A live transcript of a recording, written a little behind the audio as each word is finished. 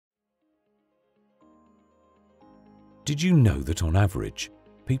Did you know that on average,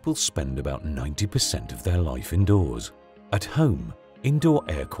 people spend about 90% of their life indoors? At home, indoor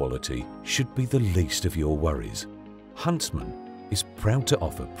air quality should be the least of your worries. Huntsman is proud to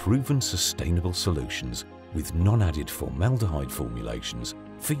offer proven sustainable solutions with non-added formaldehyde formulations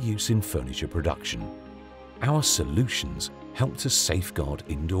for use in furniture production. Our solutions help to safeguard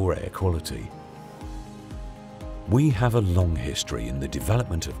indoor air quality. We have a long history in the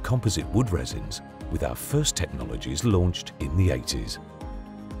development of composite wood resins, with our first technologies launched in the 80s.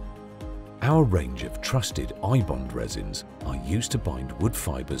 Our range of trusted iBond resins are used to bind wood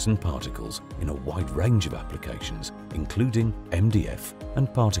fibres and particles in a wide range of applications, including MDF and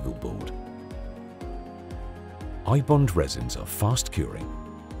Particleboard. iBond resins are fast-curing,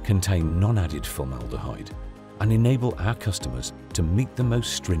 contain non-added formaldehyde, and enable our customers to meet the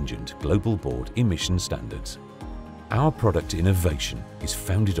most stringent global board emission standards. Our product innovation is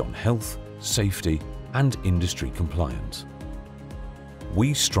founded on health, safety, and industry compliance.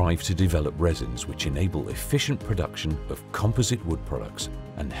 We strive to develop resins which enable efficient production of composite wood products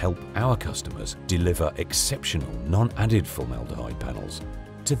and help our customers deliver exceptional non-added formaldehyde panels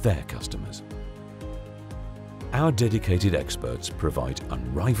to their customers. Our dedicated experts provide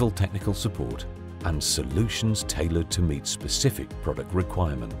unrivaled technical support and solutions tailored to meet specific product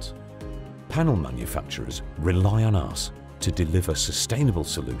requirements. Panel manufacturers rely on us to deliver sustainable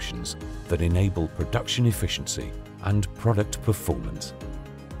solutions that enable production efficiency and product performance.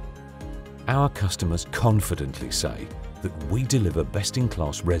 Our customers confidently say that we deliver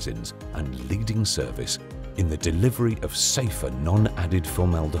best-in-class resins and leading service in the delivery of safer non-added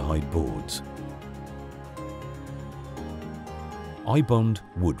formaldehyde boards. iBond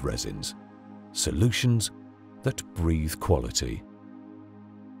Wood Resins, solutions that breathe quality.